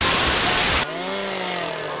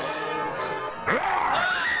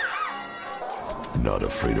Not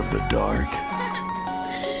afraid of the dark?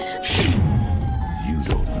 You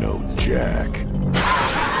don't know Jack.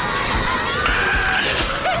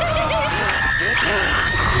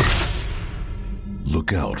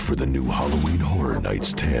 Look out for the new Halloween Horror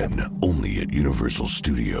Nights 10, only at Universal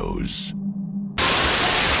Studios.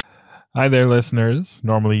 Hi there, listeners.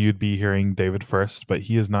 Normally you'd be hearing David first, but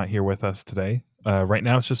he is not here with us today. Right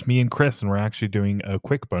now it's just me and Chris, and we're actually doing a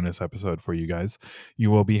quick bonus episode for you guys. You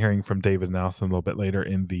will be hearing from David and Allison a little bit later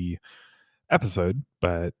in the episode,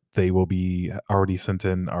 but they will be already sent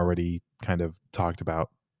in, already kind of talked about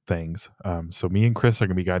things. So me and Chris are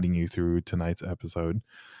going to be guiding you through tonight's episode.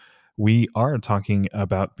 We are talking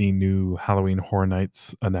about the new Halloween Horror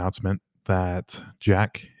Nights announcement that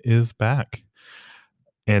Jack is back.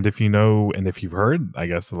 And if you know, and if you've heard, I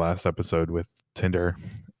guess, the last episode with Tinder,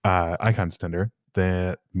 Icons Tinder,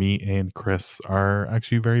 that me and Chris are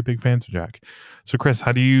actually very big fans of Jack. So, Chris,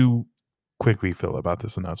 how do you quickly feel about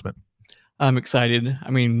this announcement? I'm excited. I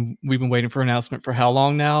mean, we've been waiting for an announcement for how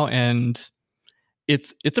long now? And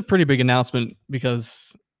it's a pretty big announcement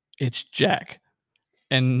because it's Jack.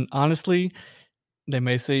 And honestly, they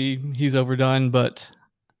may say he's overdone, but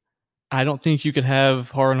I don't think you could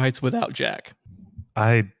have Horror Nights without Jack.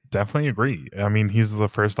 I definitely agree. I mean, he's the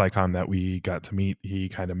first icon that we got to meet. He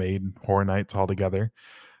kind of made Horror Nights all together.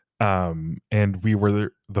 And we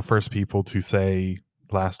were the first people to say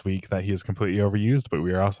last week that he is completely overused, but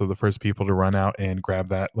we are also the first people to run out and grab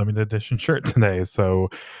that limited edition shirt today. So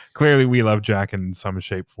clearly we love Jack in some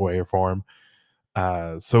shape, way, or form.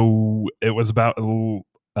 So it was about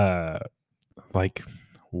like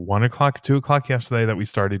 1 o'clock, 2 o'clock yesterday that we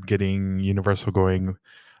started getting Universal going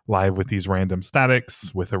live with these random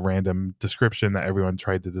statics with a random description that everyone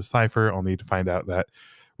tried to decipher, only to find out that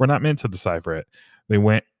we're not meant to decipher it. They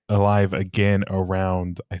went live again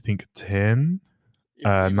around, I think, 10,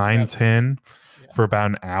 9, 10 for about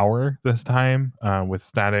an hour this time with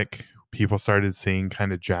static. People started seeing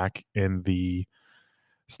kind of Jack in the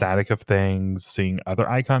static of things, seeing other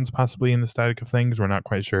icons possibly in the static of things. We're not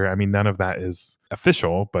quite sure. I mean, none of that is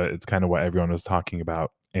official, but it's kind of what everyone was talking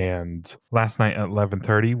about. And last night at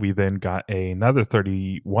 11:30, we then got another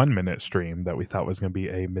 31-minute stream that we thought was going to be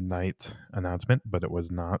a midnight announcement, but it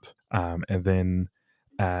was not. And then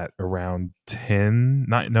at around 10,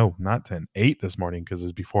 not 10, 8 this morning, because it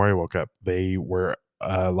was before I woke up, they were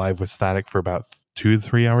live with static for about 2 to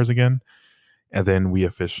 3 hours again. And then we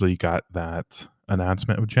officially got that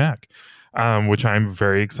announcement of Jack, which I'm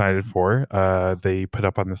very excited for. They put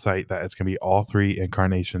up on the site that it's going to be all 3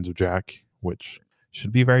 incarnations of Jack, which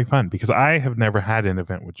should be very fun because I have never had an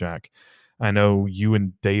event with Jack. I know you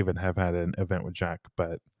and David have had an event with Jack,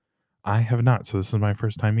 but I have not. So this is my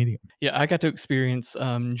first time meeting him. Yeah, I got to experience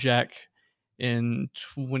Jack in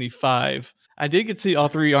 25. I did get to see all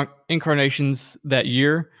 3 incarnations that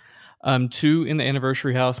year. 2 in the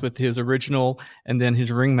anniversary house with his original and then his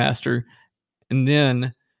ringmaster. And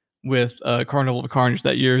then with Carnival of Carnage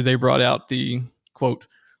that year, they brought out the, quote,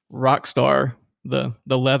 rock star, the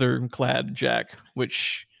leather-clad Jack,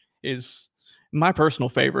 which is my personal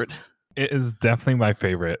favorite. It is definitely my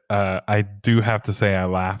favorite. I do have to say I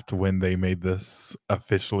laughed when they made this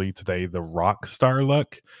officially today the rock star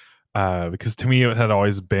look, because to me it had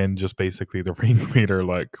always been just basically the ringleader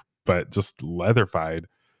look, but just leatherified.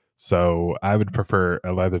 So I would prefer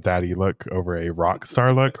a leather daddy look over a rock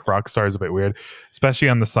star look. Rock star is a bit weird, especially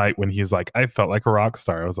on the site when he's like, I felt like a rock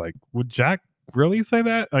star. I was like, would Jack really say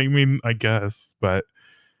that? I mean, I guess, but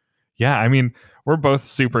yeah, I mean, we're both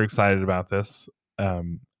super excited about this.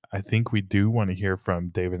 I think we do want to hear from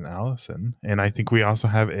David and Allison, and I think we also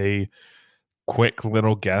have a quick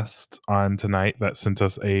little guest on tonight that sent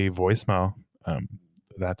us a voicemail.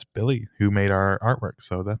 That's Billy, who made our artwork,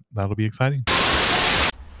 so that'll be exciting.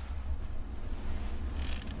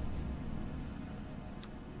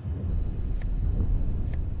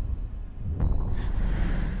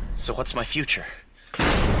 So what's my future?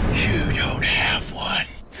 You don't have one.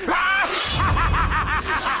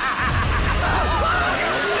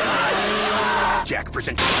 Jack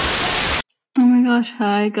presents. Oh my gosh,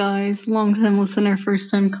 hi guys. Long time listener,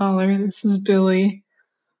 first time caller. This is Billy.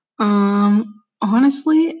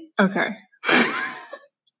 Honestly, okay.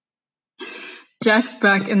 Jack's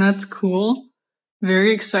back and that's cool.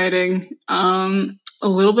 Very exciting. A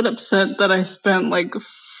little bit upset that I spent like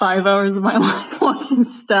 5 hours of my life watching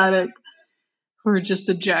static for just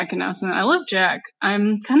a Jack announcement. I love Jack.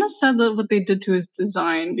 I'm kind of sad that what they did to his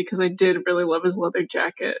design because I did really love his leather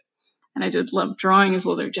jacket. And I did love drawing his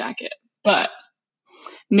leather jacket. But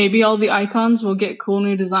maybe all the icons will get cool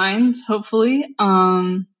new designs, hopefully.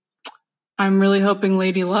 I'm really hoping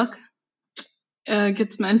Lady Luck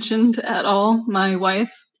gets mentioned at all. My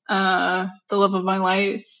wife, the love of my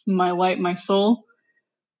life, my light, my soul.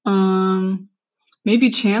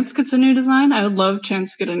 Maybe Chance gets a new design. I would love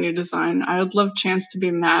Chance to get a new design. I would love Chance to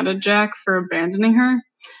be mad at Jack for abandoning her.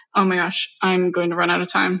 Oh my gosh, I'm going to run out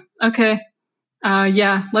of time. Okay.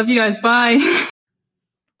 Yeah, love you guys. Bye.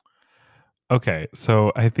 Okay,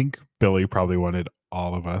 so I think Billy probably wanted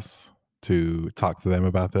all of us to talk to them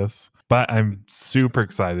about this, but I'm super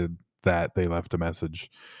excited that they left a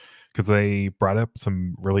message because they brought up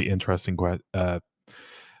some really interesting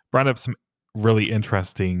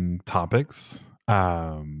topics.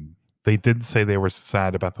 They did say they were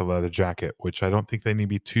sad about the leather jacket, which I don't think they need to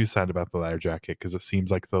be too sad about the leather jacket because it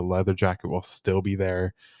seems like the leather jacket will still be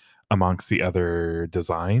there amongst the other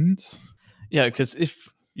designs. Yeah, because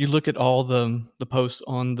if you look at all the posts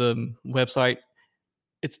on the website,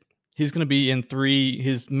 he's going to be in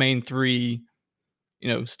his main three,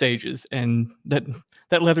 stages, and that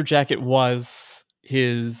leather jacket was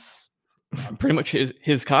pretty much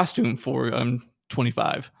his costume for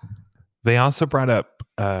 25. They also brought up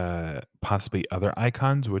possibly other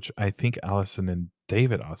icons, which I think Allison and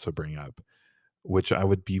David also bring up, which I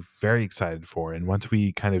would be very excited for. And once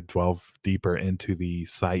we kind of delve deeper into the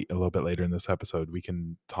site a little bit later in this episode, we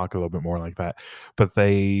can talk a little bit more like that. But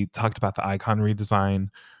they talked about the icon redesign,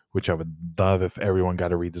 which I would love if everyone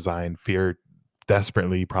got a redesign. Fear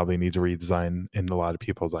desperately probably needs a redesign in a lot of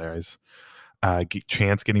people's eyes.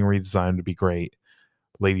 Chance getting redesigned would be great.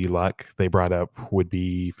 Lady Luck, they brought up, would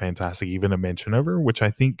be fantastic. Even a mention of her, which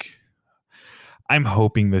I think... I'm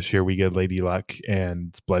hoping this year we get Lady Luck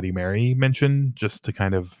and Bloody Mary mention just to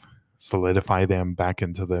kind of solidify them back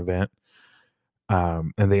into the event.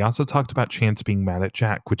 And they also talked about Chance being mad at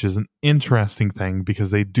Jack, which is an interesting thing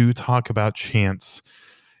because they do talk about Chance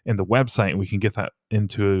in the website, and we can get that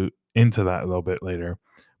into that a little bit later.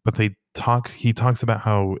 But he talks about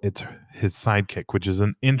how it's his sidekick, which is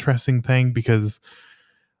an interesting thing because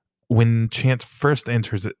when Chance first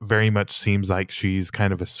enters, it very much seems like she's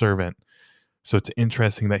kind of a servant. So it's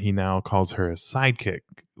interesting that he now calls her a sidekick,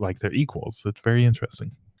 like they're equals. It's very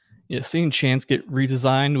interesting. Yeah, seeing Chance get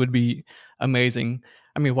redesigned would be amazing.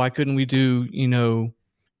 I mean, why couldn't we do,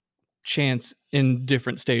 Chance in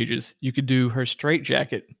different stages? You could do her straight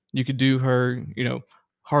jacket. You could do her,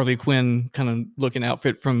 Harley Quinn kind of looking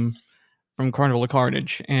outfit from Carnival of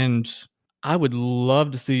Carnage. And I would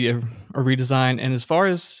love to see a redesign. And as far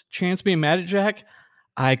as Chance being mad at Jack,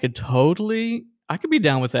 I could be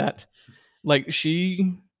down with that. Like,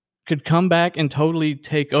 she could come back and totally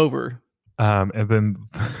take over. And then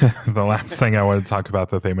the last thing I want to talk about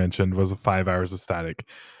that they mentioned was 5 hours of static.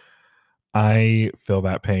 I feel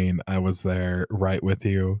that pain. I was there right with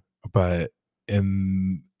you, but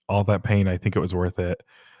in all that pain, I think it was worth it.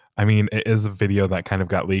 I mean, it is a video that kind of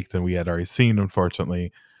got leaked and we had already seen,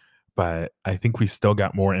 unfortunately, but I think we still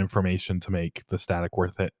got more information to make the static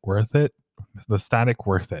worth it. The static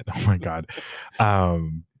worth it. Oh my God.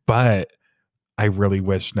 But I really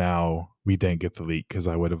wish now we didn't get the leak because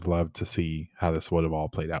I would have loved to see how this would have all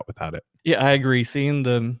played out without it. Yeah, I agree. Seeing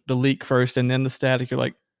the leak first and then the static, you're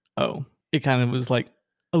like, oh, it kind of was like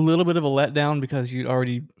a little bit of a letdown because you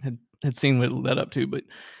already had seen what it led up to. But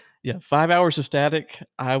yeah, 5 hours of static.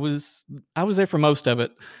 I was there for most of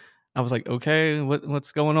it. I was like, okay,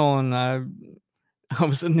 what's going on? I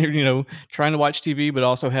was sitting there, trying to watch TV, but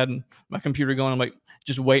also had my computer going. I'm like,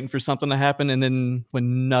 just waiting for something to happen. And then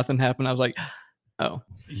when nothing happened, I was like, oh.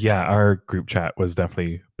 Yeah, our group chat was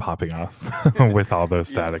definitely popping off with all those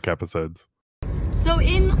static episodes. So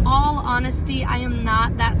in all honesty, I am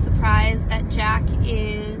not that surprised that Jack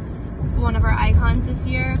is one of our icons this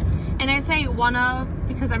year. And I say one of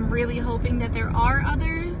because I'm really hoping that there are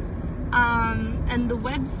others. And the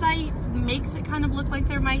website makes it kind of look like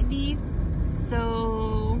there might be.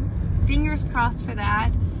 So fingers crossed for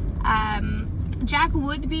that. Jack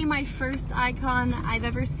would be my first icon I've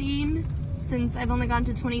ever seen since I've only gone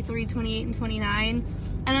to 23, 28, and 29.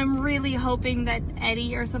 And I'm really hoping that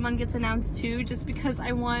Eddie or someone gets announced too, just because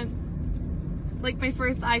I want like my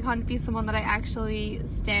first icon to be someone that I actually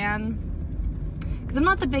stan. Because I'm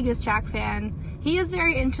not the biggest Jack fan. He is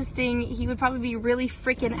very interesting. He would probably be really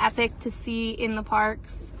freaking epic to see in the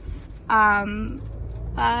parks.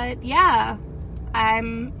 But yeah,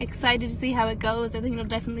 I'm excited to see how it goes. I think it'll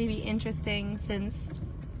definitely be interesting since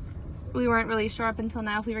we weren't really sure up until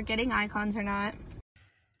now if we were getting icons or not.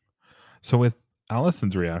 So with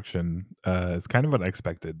Allison's reaction, it's kind of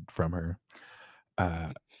unexpected from her.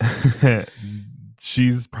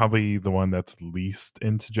 She's probably the one that's least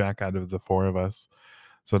into Jack out of the four of us.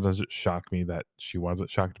 So it doesn't shock me that she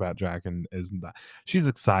wasn't shocked about Jack and isn't that. She's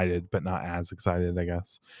excited, but not as excited, I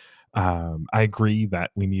guess. I agree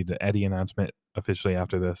that we need an Eddie announcement officially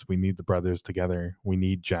after this. We need the brothers together. We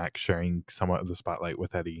need Jack sharing somewhat of the spotlight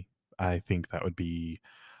with Eddie. I think that would be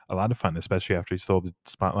a lot of fun, especially after he stole the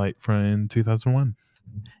spotlight from 2001.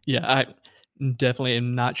 Yeah, I definitely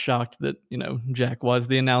am not shocked that, Jack was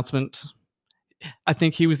the announcement. I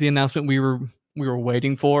think he was the announcement we were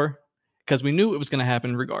waiting for, because we knew it was going to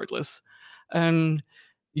happen regardless. And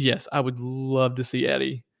yes, I would love to see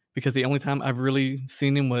Eddie, because the only time I've really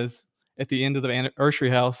seen him was at the end of the Anniversary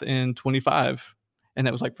House in 25, and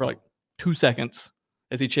that was like for like 2 seconds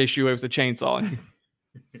as he chased you away with the chainsaw.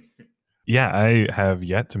 Yeah, I have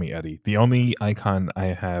yet to meet Eddie. The only icon I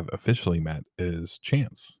have officially met is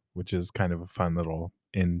Chance, which is kind of a fun little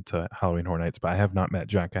into Halloween Horror Nights, but I have not met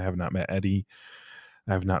Jack. I have not met Eddie.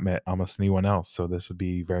 I have not met almost anyone else, so this would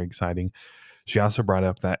be very exciting. She also brought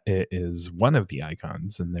up that it is one of the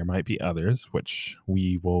icons, and there might be others, which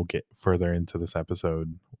we will get further into this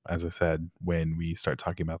episode, as I said, when we start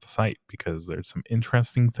talking about the site, because there's some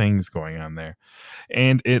interesting things going on there.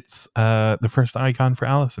 And it's the first icon for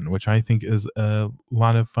Allison, which I think is a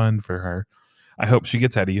lot of fun for her. I hope she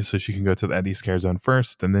gets Eddie so she can go to the Eddie Scare Zone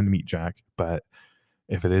first and then meet Jack. But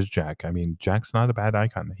if it is Jack, I mean, Jack's not a bad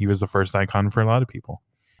icon. He was the first icon for a lot of people.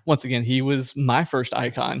 Once again, he was my first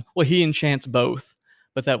icon. Well, he and Chance both,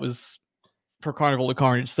 but that was for Carnival of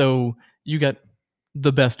Carnage. So you got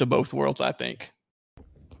the best of both worlds, I think.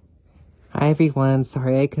 Hi everyone,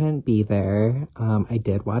 sorry I couldn't be there. I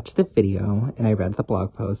did watch the video, and I read the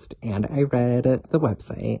blog post, and I read the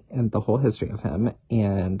website and the whole history of him,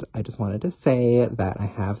 and I just wanted to say that I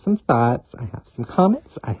have some thoughts, I have some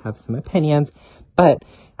comments, I have some opinions, but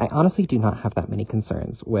I honestly do not have that many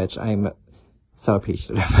concerns, which I'm so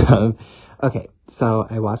appreciative of. Okay, so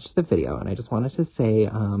I watched the video, and I just wanted to say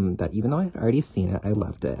that even though I had already seen it, I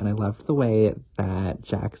loved it. And I loved the way that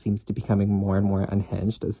Jack seems to be becoming more and more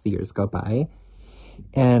unhinged as the years go by.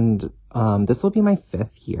 And this will be my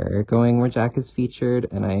 5th year going where Jack is featured,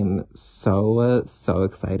 and I'm so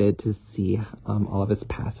excited to see all of his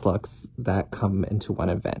past looks that come into one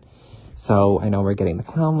event. So I know we're getting the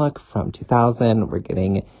clown look from 2000, we're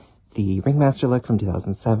getting the Ringmaster look from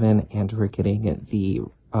 2007, and we're getting the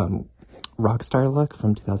Rockstar look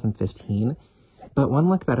from 2015. But one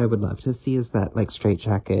look that I would love to see is that like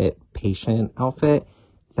straitjacket patient outfit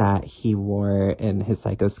that he wore in his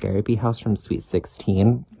Psycho Scarabee house from Sweet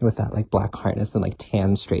 16, with that like black harness and like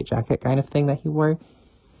tan straitjacket kind of thing that he wore.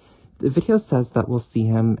 The video says that we'll see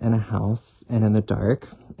him in a house and in the dark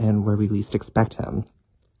and where we least expect him.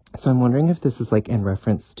 So I'm wondering if this is like in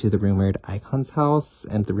reference to the rumored Icon's house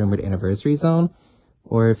and the rumored Anniversary Zone,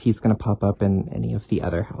 or if he's going to pop up in any of the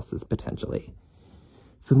other houses potentially.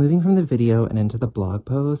 So moving from the video and into the blog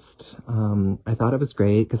post, I thought it was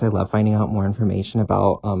great because I love finding out more information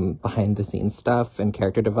about behind the scenes stuff and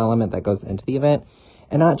character development that goes into the event.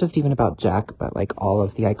 And not just even about Jack, but like all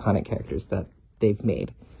of the iconic characters that they've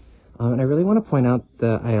made. And I really want to point out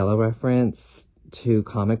the Aiello reference to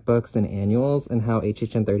comic books and annuals and how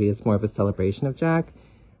HHN 30 is more of a celebration of Jack.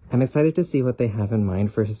 I'm excited to see what they have in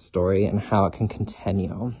mind for his story and how it can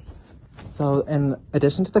continue. So in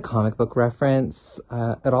addition to the comic book reference,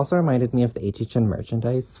 it also reminded me of the HHN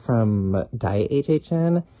merchandise from Diet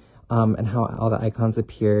HHN, and how all the icons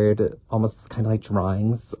appeared almost kind of like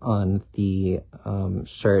drawings on the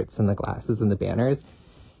shirts and the glasses and the banners.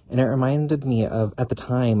 And it reminded me of, at the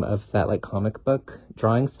time, of that like comic book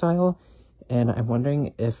drawing style. And I'm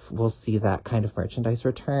wondering if we'll see that kind of merchandise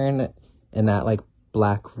return in that like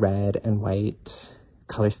black, red, and white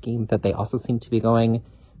color scheme that they also seem to be going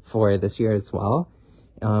for this year as well.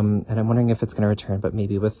 And I'm wondering if it's going to return, but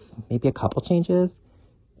maybe with maybe a couple changes.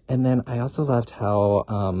 And then I also loved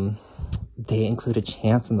how they included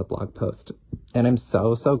Chance in the blog post. And I'm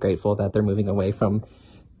so grateful that they're moving away from,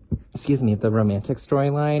 the romantic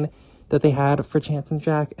storyline that they had for Chance and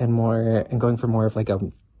Jack and going for more of like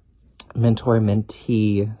a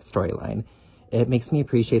mentor-mentee storyline. It makes me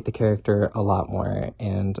appreciate the character a lot more,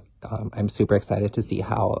 and I'm super excited to see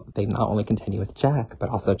how they not only continue with Jack, but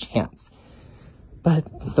also Chance.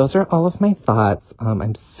 But those are all of my thoughts.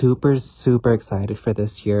 I'm super excited for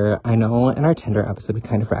this year. I know in our Tinder episode we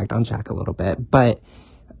kind of ragged on Jack a little bit, but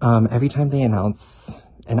every time they announce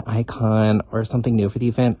an icon or something new for the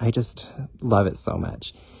event, I just love it so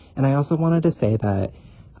much. And I also wanted to say that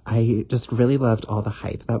I just really loved all the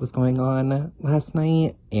hype that was going on last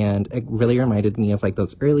night, and it really reminded me of like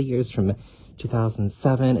those early years from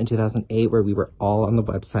 2007 and 2008 where we were all on the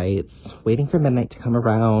websites waiting for midnight to come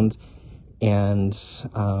around and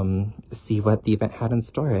see what the event had in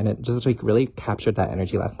store. And it just like really captured that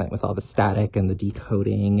energy last night with all the static and the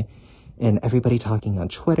decoding and everybody talking on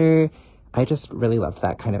Twitter. I just really loved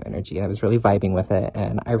that kind of energy. I was really vibing with it,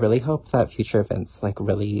 and I really hope that future events like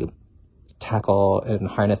really tackle and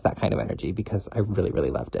harness that kind of energy because I really, really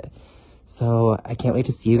loved it. So I can't wait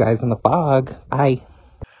to see you guys in the fog. Bye.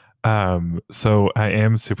 So I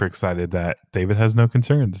am super excited that David has no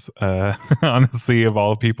concerns. Honestly, of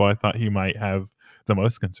all people, I thought he might have the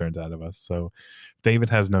most concerns out of us. So if David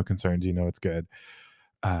has no concerns, you know it's good.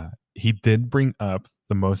 He did bring up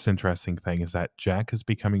the most interesting thing is that Jack is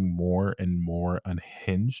becoming more and more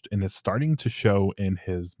unhinged, and it's starting to show in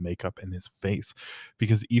his makeup and his face.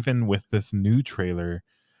 Because even with this new trailer,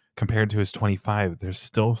 compared to his 25, there's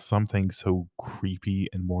still something so creepy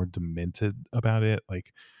and more demented about it.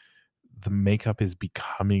 Like the makeup is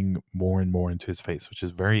becoming more and more into his face, which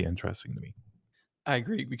is very interesting to me. I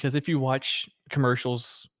agree because if you watch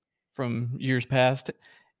commercials from years past,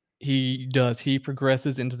 he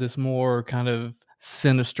progresses into this more kind of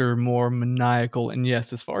sinister, more maniacal. And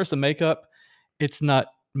yes, as far as the makeup, it's not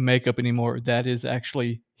makeup anymore. That is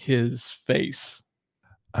actually his face.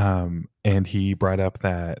 And he brought up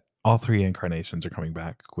that all three incarnations are coming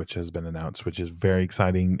back, which has been announced, which is very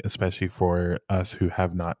exciting, especially for us who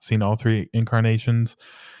have not seen all three incarnations.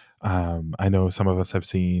 I know some of us have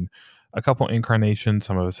seen a couple incarnations,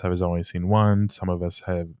 some of us have only seen one, some of us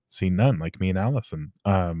have seen none, like me and Allison.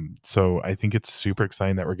 So I think it's super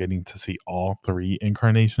exciting that we're getting to see all three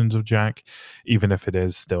incarnations of Jack, even if it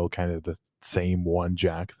is still kind of the same one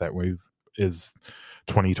Jack that is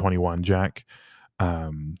 2021 Jack.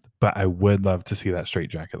 But I would love to see that straight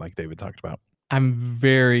jacket like David talked about. I'm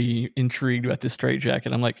very intrigued about this straight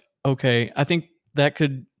jacket. I'm like, okay, I think that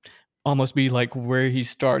could almost be like where he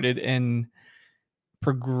started and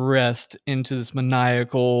progressed into this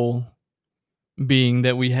maniacal being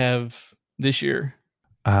that we have this year.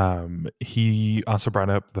 He also brought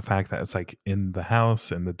up the fact that it's like in the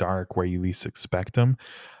house in the dark where you least expect him.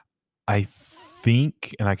 I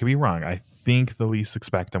think, and I could be wrong, I think the least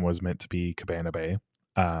expect him was meant to be Cabana Bay,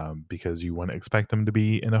 because you wouldn't expect him to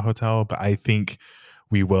be in a hotel. But I think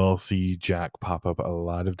we will see Jack pop up a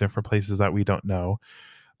lot of different places that we don't know.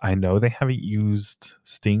 I know they haven't used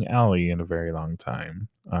Sting Alley in a very long time.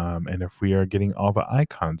 And if we are getting all the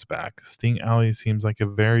icons back, Sting Alley seems like a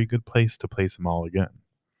very good place to place them all again.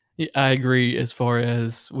 Yeah, I agree as far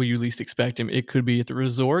as where you least expect him. It could be at the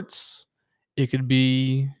resorts. It could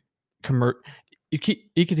be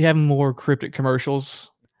you could have more cryptic commercials.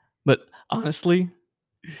 But honestly,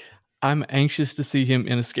 I'm anxious to see him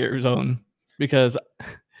in a scare zone because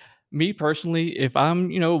me personally, if I'm,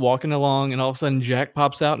 walking along and all of a sudden Jack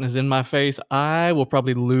pops out and is in my face, I will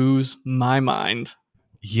probably lose my mind.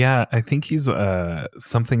 Yeah, I think he's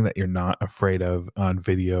something that you're not afraid of on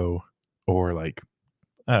video or like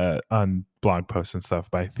on blog posts and stuff.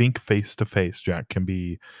 But I think face to face, Jack can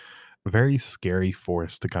be a very scary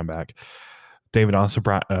force to come back. David also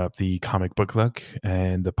brought up the comic book look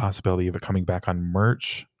and the possibility of it coming back on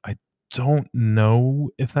merch. I don't know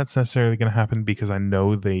if that's necessarily going to happen because I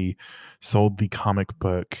know they sold the comic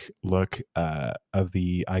book look of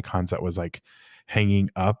the icons that was like hanging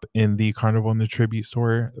up in the carnival and the tribute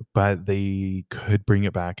store, but they could bring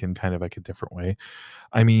it back in kind of like a different way.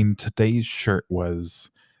 I mean, today's shirt was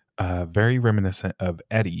very reminiscent of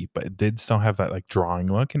Eddie, but it did still have that like drawing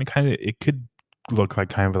look, and it could look like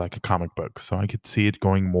kind of like a comic book. So I could see it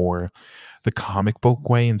going more the comic book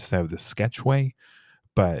way instead of the sketch way.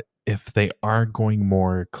 But if they are going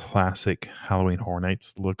more classic Halloween Horror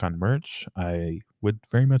Nights look on merch, I would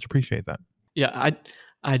very much appreciate that. Yeah,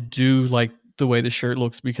 I do like the way the shirt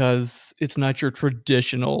looks because it's not your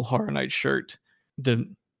traditional Horror Night shirt. The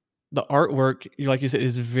artwork, like you said,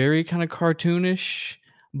 is very kind of cartoonish,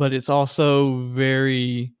 but it's also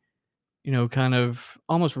very, kind of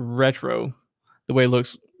almost retro. The way it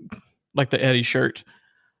looks, like the Eddie shirt.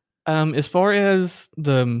 As far as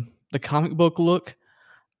the comic book look,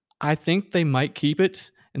 I think they might keep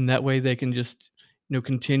it, and that way they can just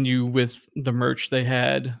continue with the merch they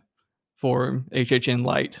had for HHN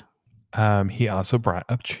Light. He also brought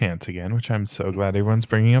up Chance again, which I'm so glad everyone's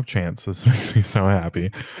bringing up Chance. This makes me so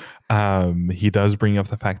happy. He does bring up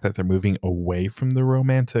the fact that they're moving away from the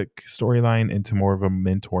romantic storyline into more of a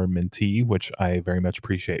mentor-mentee, which I very much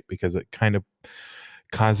appreciate because it kind of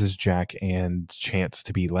causes Jack and Chance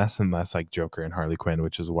to be less and less like Joker and Harley Quinn,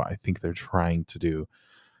 which is what I think they're trying to do.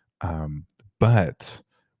 But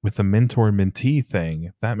with the mentor-mentee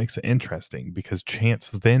thing, that makes it interesting because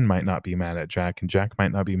Chance then might not be mad at Jack and Jack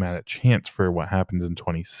might not be mad at Chance for what happens in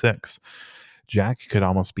 26. Jack could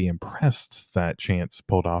almost be impressed that Chance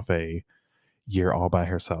pulled off a year all by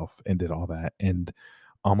herself and did all that. And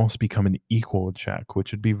almost become an equal with Jack,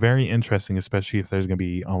 which would be very interesting, especially if there's going to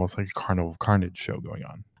be almost like a Carnival of Carnage show going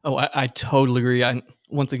on. Oh, I totally agree.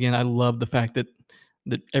 Once again, I love the fact that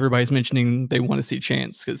everybody's mentioning they want to see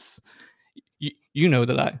Chance, because you know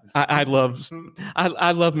that I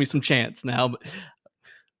love me some Chance now,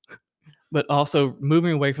 but also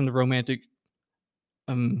moving away from the romantic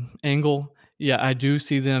angle. Yeah, I do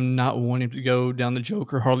see them not wanting to go down the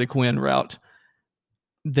Joker Harley Quinn route.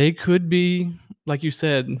 They could be, like you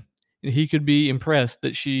said, he could be impressed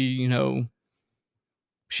that she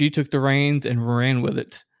took the reins and ran with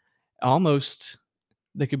it. Almost,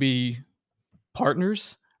 they could be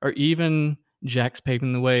partners, or even Jack's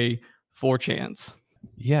paving the way for Chance.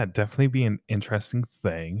 Yeah, definitely be an interesting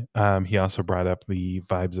thing. He also brought up the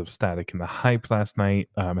vibes of Static and the Hype last night,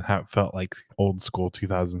 and how it felt like old school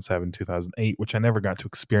 2007, 2008, which I never got to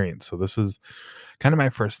experience. So this was kind of my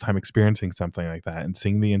first time experiencing something like that, and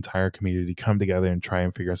seeing the entire community come together and try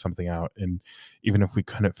and figure something out. And even if we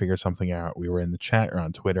couldn't figure something out, we were in the chat or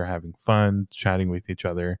on Twitter having fun, chatting with each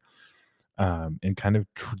other, and kind of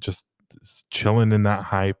just chilling in that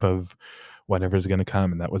hype of whatever's going to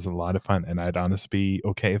come. And that was a lot of fun. And I'd honestly be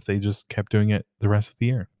okay if they just kept doing it the rest of the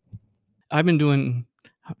year. I've been doing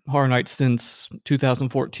Horror Nights since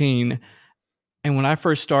 2014. And when I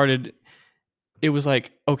first started, it was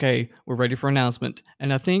like, okay, we're ready for announcement.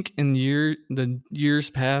 And I think in the years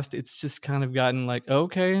past, it's just kind of gotten like,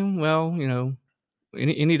 okay, well,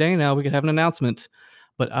 any day now we could have an announcement.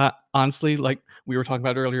 But I honestly, like we were talking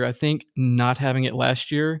about earlier, I think not having it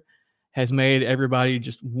last year has made everybody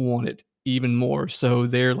just want it even more. So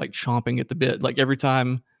they're like chomping at the bit. Like every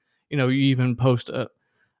time, you even post a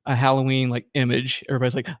Halloween like image,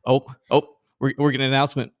 everybody's like, oh, we're getting an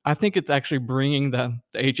announcement. I think it's actually bringing the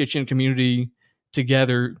HHN community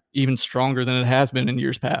together even stronger than it has been in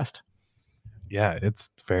years past. Yeah, it's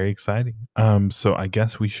very exciting. So I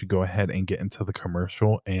guess we should go ahead and get into the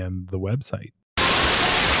commercial and the website.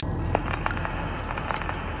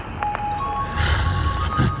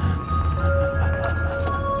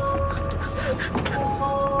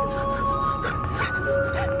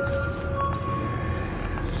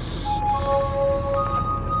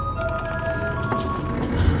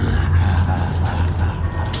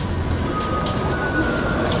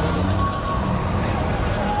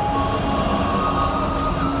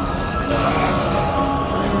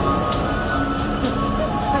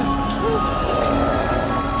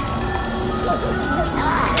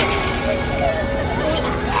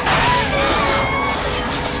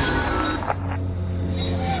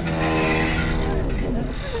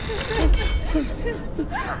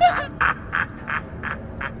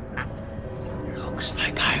 Looks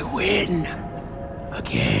like I win.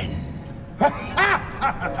 Again.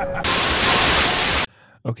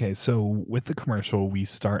 Okay, so with the commercial, we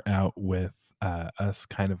start out with us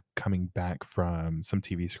kind of coming back from some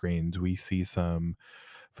TV screens. We see some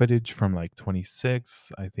footage from like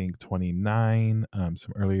 26, I think 29,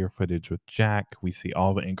 some earlier footage with Jack. We see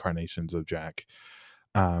all the incarnations of Jack,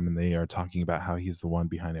 and they are talking about how he's the one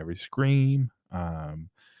behind every scream,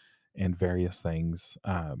 and various things.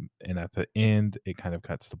 And at the end, it kind of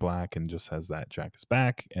cuts to black and just says that Jack is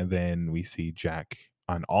back. And then we see Jack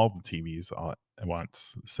on all the TVs all at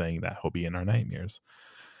once saying that he'll be in our nightmares,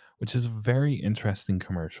 which is a very interesting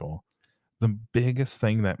commercial. The biggest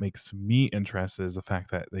thing that makes me interested is the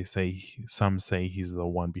fact that some say he's the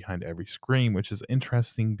one behind every scream, which is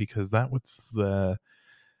interesting because that was the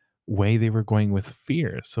way they were going with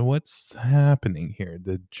Fear. So what's happening here?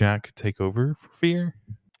 Did Jack take over for Fear?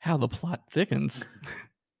 How the plot thickens.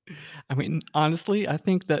 I mean, honestly, I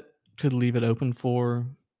think that could leave it open for,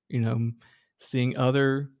 seeing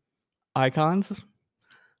other icons.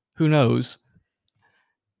 Who knows?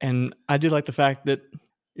 And I did like the fact that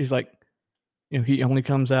he's like, he only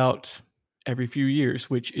comes out every few years,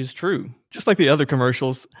 which is true. Just like the other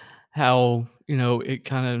commercials, how, it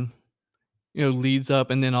kind of, leads up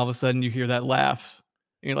and then all of a sudden you hear that laugh.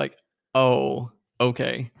 And you're like, oh,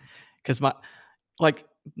 okay. Because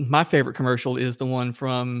my favorite commercial is the one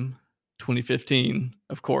from 2015,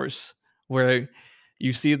 of course, where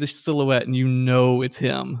you see the silhouette and it's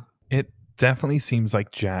him. It definitely seems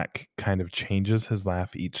like Jack kind of changes his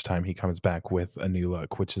laugh each time he comes back with a new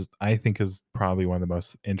look, which I think is probably one of the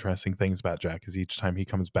most interesting things about Jack. Is each time he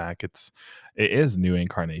comes back, it is new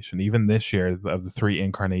incarnation. Even this year, of the 3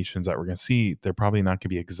 incarnations that we're going to see, they're probably not going to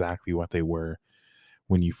be exactly what they were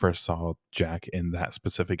when you first saw Jack in that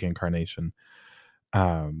specific incarnation.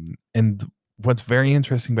 And what's very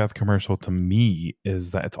interesting about the commercial to me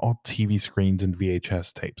is that it's all TV screens and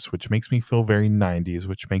VHS tapes, which makes me feel very 90s,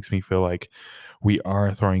 which makes me feel like we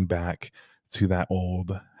are throwing back to that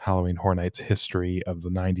old Halloween Horror Nights history of the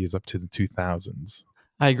 90s up to the 2000s.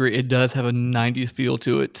 I agree. It does have a 90s feel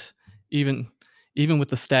to it, even with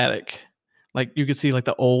the static. Like you could see like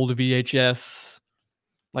the old VHS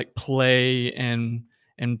like play and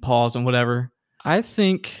pause and whatever. I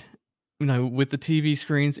think, with the TV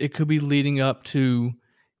screens, it could be leading up to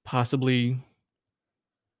possibly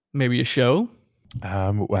maybe a show.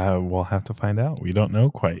 We'll have to find out. We don't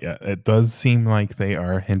know quite yet. It does seem like they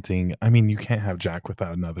are hinting. I mean, you can't have Jack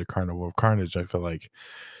without another Carnival of Carnage. I feel like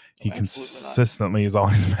he consistently is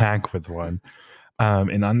always back with one.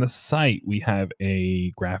 And on the site, we have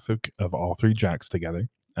a graphic of all three Jacks together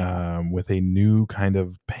with a new kind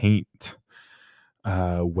of paint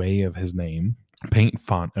way of his name, paint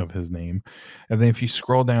font of his name. And then if you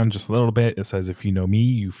scroll down just a little bit, it says, "If you know me,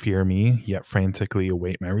 you fear me, yet frantically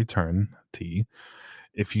await my return, T.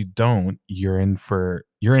 If you don't, you're in for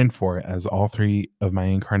it, as all three of my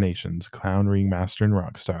incarnations, Clown, Ringmaster, and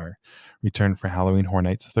Rockstar, return for Halloween Horror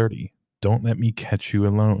Nights 30. Don't let me catch you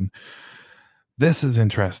alone." This is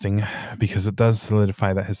interesting because it does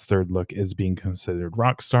solidify that his third look is being considered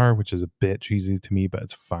Rockstar, which is a bit cheesy to me, but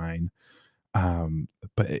it's fine.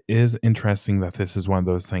 But it is interesting that this is one of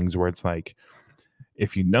those things where it's like,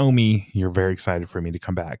 if you know me, you're very excited for me to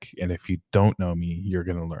come back. And if you don't know me, you're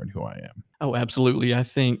going to learn who I am. Oh, absolutely. I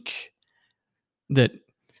think that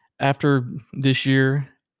after this year,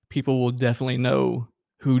 people will definitely know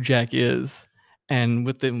who Jack is. And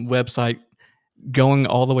with the website going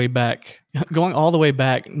all the way back,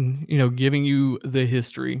 giving you the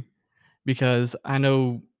history, because I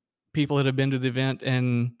know people that have been to the event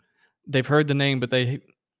and they've heard the name, but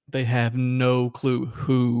they have no clue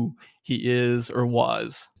who he is or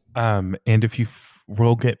was. And if you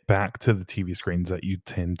we'll get back to the TV screens that you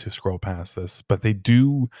tend to scroll past this, but they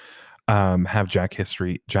do have Jack's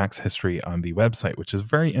history on the website, which is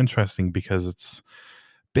very interesting because it's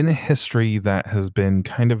been a history that has been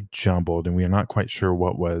kind of jumbled, and we are not quite sure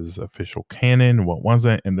what was official canon, what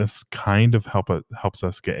wasn't, and this kind of helps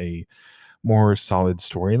us get a more solid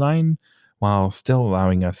storyline while still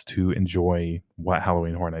allowing us to enjoy what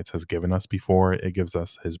Halloween Horror Nights has given us before. It gives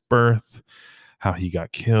us his birth, how he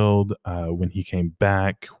got killed, when he came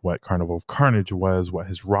back, what Carnival of Carnage was, what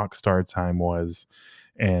his rock star time was,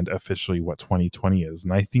 and officially what 2020 is.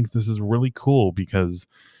 And I think this is really cool because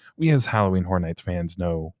we as Halloween Horror Nights fans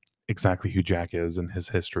know exactly who Jack is and his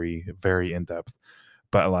history very in depth,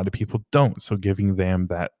 but a lot of people don't. So giving them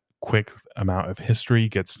that quick amount of history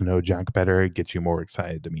gets to know Jack better, gets you more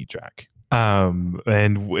excited to meet Jack. And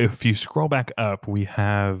if you scroll back up, we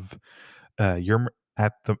have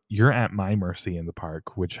You're at My Mercy in the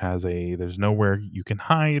park, which has there's nowhere you can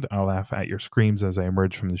hide. I'll laugh at your screams as I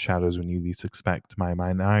emerge from the shadows when you least expect. My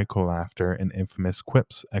maniacal laughter and infamous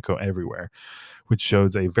quips echo everywhere, which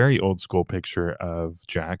shows a very old school picture of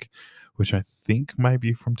Jack, which I think might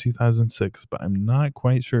be from 2006, but I'm not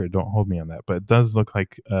quite sure. Don't hold me on that, but it does look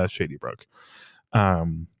like Shady Brook.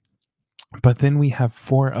 But then we have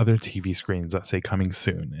 4 other TV screens that say coming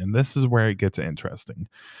soon. And this is where it gets interesting,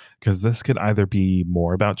 because this could either be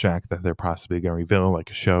more about Jack that they're possibly going to reveal, like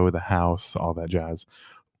a show, the house, all that jazz,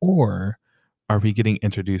 or are we getting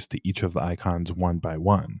introduced to each of the icons one by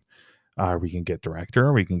one? We can get director,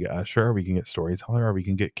 or we can get usher, or we can get storyteller, or we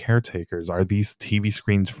can get caretakers. Are these TV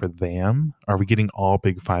screens for them? Are we getting all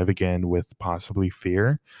Big Five again with possibly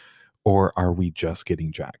Fear? Or are we just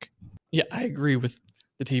getting Jack? Yeah, I agree with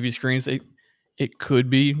the TV screens. It could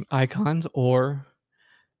be icons, or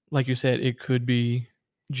like you said, it could be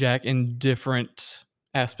Jack in different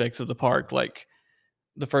aspects of the park. Like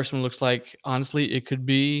the first one looks like, honestly, that could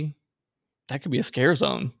be a scare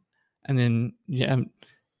zone. And then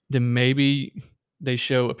then maybe they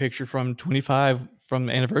show a picture from 25 from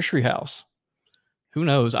the Anniversary House. Who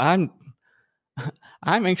knows? I'm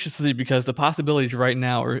anxious to see, because the possibilities right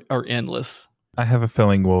now are endless. I have a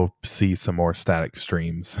feeling we'll see some more static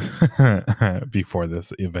streams before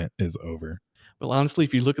this event is over. Well, honestly,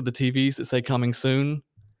 if you look at the TVs that say coming soon,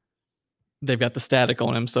 they've got the static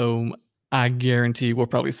on them. So I guarantee we'll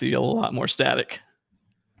probably see a lot more static.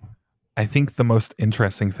 I think the most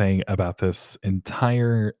interesting thing about this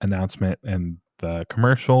entire announcement and the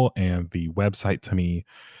commercial and the website to me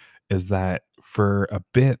is that for a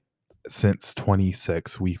bit since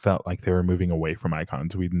 26, we felt like they were moving away from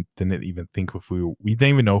icons. We didn't even think we didn't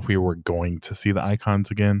even know if we were going to see the icons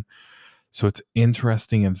again. So it's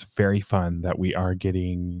interesting and it's very fun that we are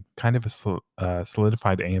getting kind of a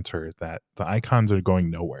solidified answer that the icons are going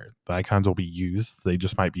nowhere. The icons will be used. They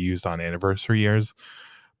just might be used on anniversary years,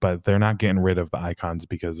 but they're not getting rid of the icons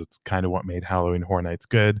because it's kind of what made Halloween Horror Nights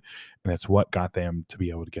good, and it's what got them to be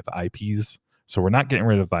able to get the IPs. So we're not getting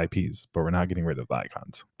rid of the IPs, but we're not getting rid of the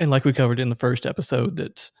icons. And like we covered in the first episode,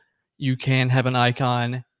 that you can have an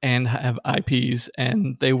icon and have IPs,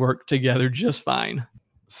 and they work together just fine.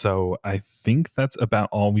 So I think that's about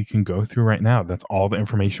all we can go through right now. That's all the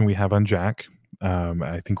information we have on Jack.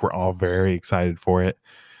 I think we're all very excited for it.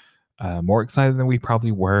 More excited than we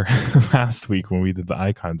probably were last week when we did the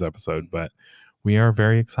icons episode, but we are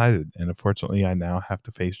very excited. And unfortunately, I now have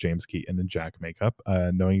to face James Keaton in Jack makeup,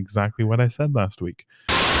 knowing exactly what I said last week.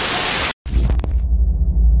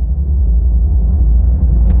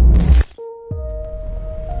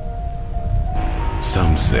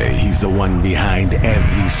 Some say he's the one behind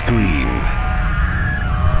every scream.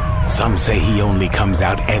 Some say he only comes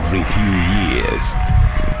out every few years.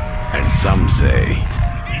 And some say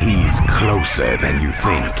he's closer than you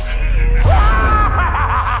think.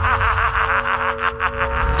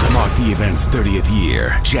 To mark the event's 30th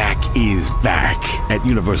year, Jack is back at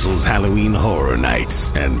Universal's Halloween Horror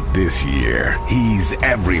Nights. And this year, he's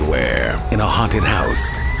everywhere. In a haunted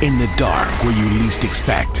house, in the dark where you least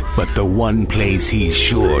expect. But the one place he's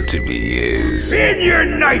sure to be is in your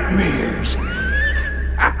nightmares.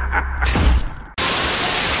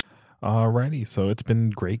 Alrighty, so it's been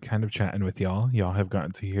great kind of chatting with y'all. Y'all have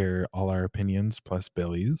gotten to hear all our opinions plus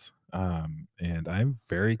Billy's. And I'm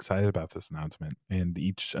very excited about this announcement. And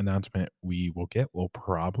each announcement we will get, we'll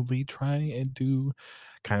probably try and do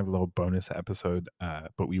kind of a little bonus episode.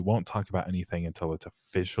 But we won't talk about anything until it's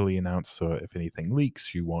officially announced. So if anything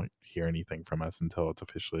leaks, you won't hear anything from us until it's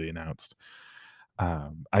officially announced.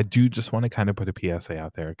 I do just want to kind of put a PSA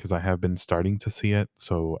out there because I have been starting to see it.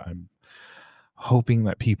 So I'm hoping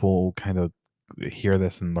that people kind of hear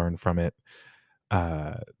this and learn from it.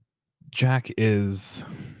 Jack is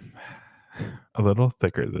a little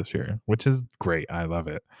thicker this year, which is great. I love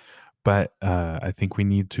it. But I think we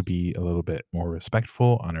need to be a little bit more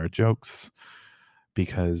respectful on our jokes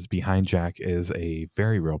because behind Jack is a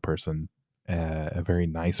very real person, a very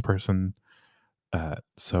nice person.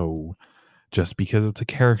 So just because it's a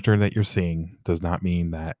character that you're seeing does not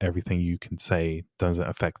mean that everything you can say doesn't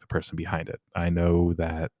affect the person behind it. I know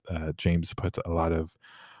that James puts a lot of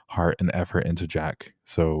heart and effort into Jack.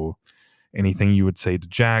 So anything you would say to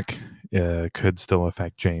Jack could still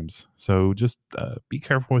affect James. So just be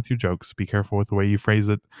careful with your jokes. Be careful with the way you phrase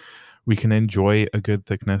it. We can enjoy a good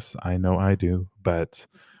thickness. I know I do. But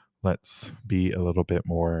let's be a little bit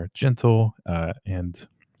more gentle and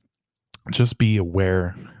just be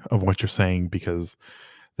aware of what you're saying because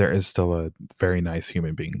there is still a very nice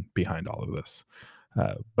human being behind all of this.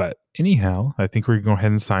 But anyhow, I think we're going to go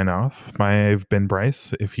ahead and sign off. I've been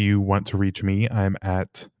Bryce. If you want to reach me, I'm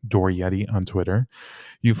at DoorYeti on Twitter.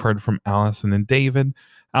 You've heard from Allison and David.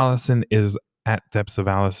 Allison is at Depths of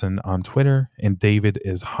Allison on Twitter, and David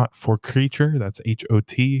is Hot for Creature. That's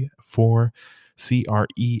HOT for CREATURE.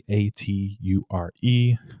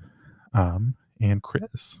 And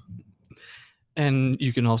Chris. And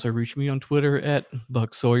you can also reach me on Twitter at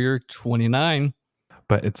BuckSawyer29.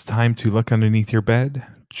 But it's time to look underneath your bed,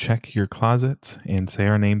 check your closet, and say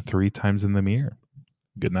our name 3 times in the mirror.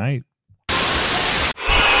 Good night.